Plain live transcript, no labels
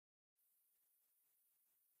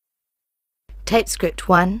TAPESCRIPT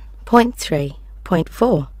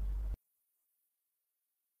 1.3.4.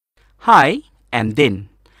 Hi, I'm Din.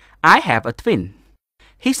 I have a twin.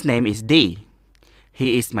 His name is D.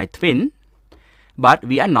 He is my twin, but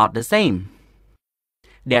we are not the same.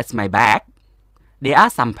 That's my bag. There are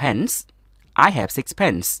some pens. I have 6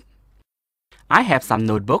 pens. I have some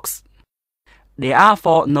notebooks. There are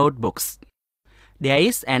 4 notebooks. There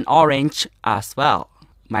is an orange as well.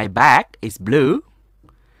 My bag is blue.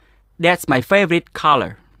 That's my favorite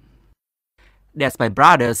color. That's my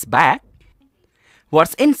brother's bag.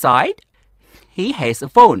 What's inside? He has a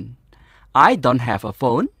phone. I don't have a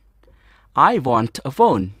phone. I want a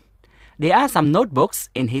phone. There are some notebooks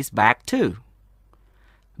in his bag too.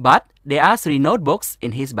 But there are 3 notebooks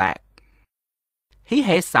in his bag. He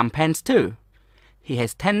has some pens too. He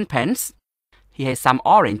has 10 pens. He has some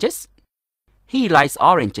oranges. He likes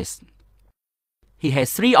oranges. He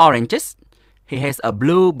has 3 oranges. He has a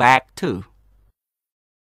blue bag too.